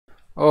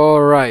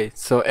Alright,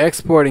 so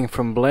exporting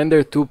from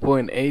Blender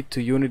 2.8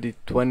 to Unity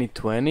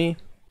 2020.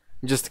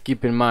 Just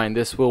keep in mind,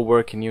 this will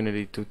work in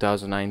Unity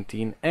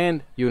 2019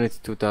 and Unity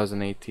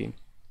 2018.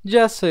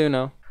 Just so you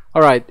know.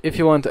 Alright, if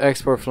you want to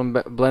export from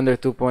Blender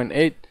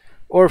 2.8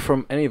 or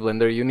from any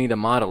Blender, you need a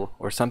model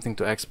or something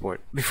to export.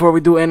 Before we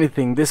do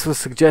anything, this was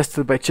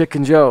suggested by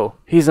Chicken Joe.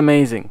 He's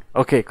amazing.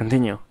 Okay,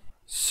 continue.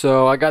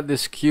 So I got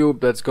this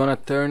cube that's gonna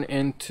turn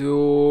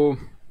into...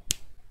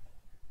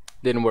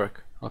 Didn't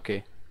work.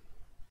 Okay.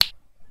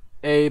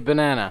 A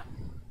banana.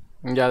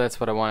 Yeah, that's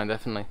what I wanted,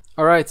 definitely.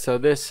 Alright, so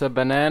this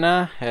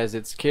banana has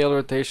its scale,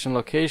 rotation,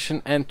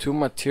 location, and 2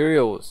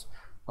 materials.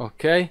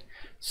 Okay,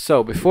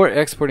 so before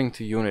exporting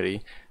to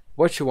Unity,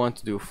 what you want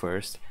to do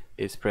first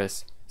is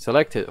press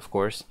select it, of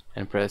course,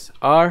 and press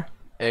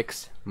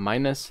RX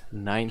minus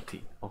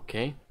 90.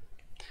 Okay,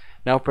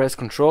 now press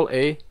Control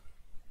A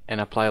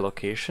and apply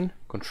location,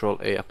 Control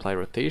A apply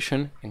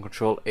rotation, and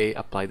Control A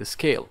apply the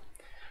scale.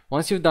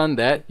 Once you've done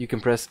that, you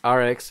can press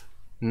RX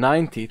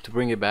 90 to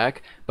bring it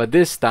back, but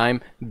this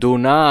time do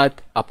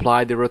not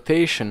apply the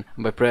rotation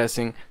by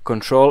pressing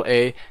Control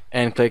A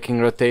and clicking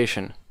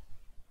rotation.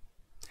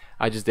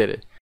 I just did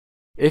it.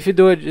 If you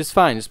do it, it's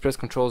fine, just press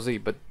Control Z,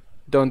 but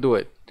don't do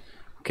it.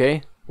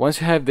 Okay,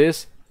 once you have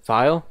this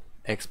file,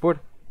 export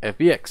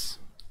FBX.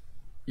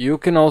 You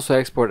can also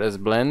export as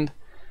blend,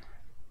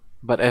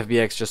 but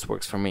FBX just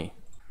works for me.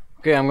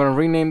 Okay, I'm gonna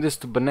rename this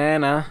to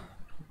banana.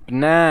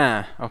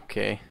 Nah,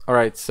 okay.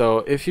 Alright, so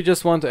if you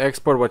just want to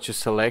export what you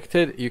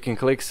selected, you can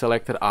click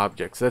selected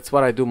objects. That's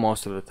what I do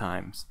most of the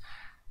times.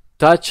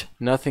 Touch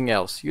nothing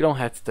else. You don't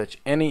have to touch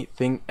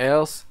anything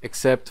else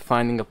except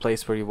finding a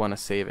place where you want to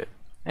save it.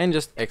 And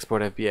just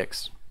export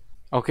FBX.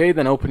 Okay,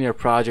 then open your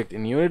project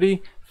in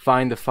Unity,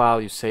 find the file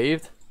you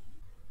saved.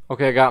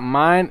 Okay, I got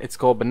mine, it's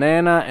called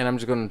banana, and I'm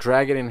just gonna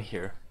drag it in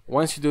here.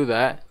 Once you do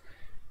that,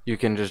 you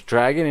can just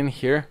drag it in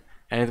here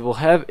and it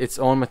will have its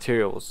own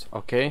materials.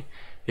 Okay,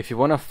 if you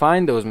want to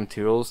find those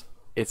materials,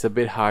 it's a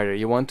bit harder.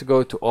 You want to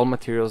go to all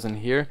materials in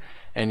here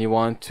and you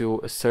want to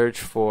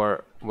search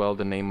for, well,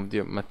 the name of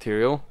the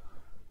material.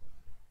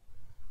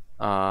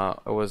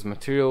 It was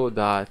material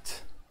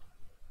dot,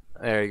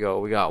 there you go,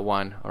 we got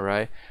one.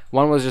 Alright,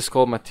 one was just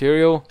called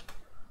material.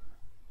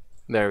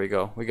 There we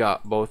go, we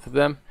got both of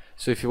them.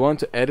 So if you want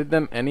to edit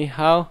them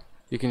anyhow,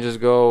 you can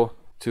just go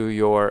to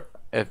your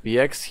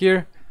FBX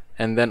here,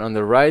 and then on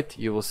the right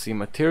you will see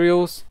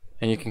materials,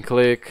 and you can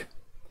click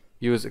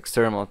use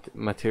external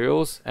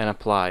materials and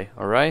apply.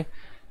 Alright,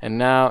 and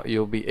now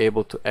you'll be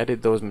able to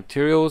edit those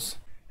materials,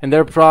 and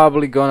they're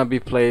probably gonna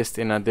be placed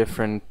in a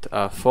different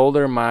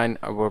folder. Mine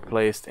were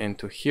placed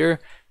into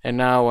here, and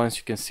now once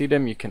you can see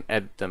them, you can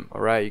edit them.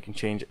 Alright, you can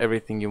change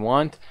everything you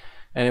want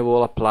and it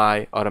will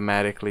apply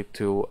automatically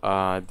to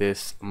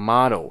this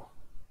model.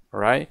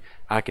 Alright,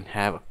 I can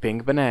have a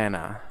pink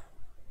banana.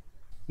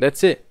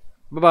 That's it.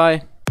 Bye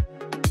bye.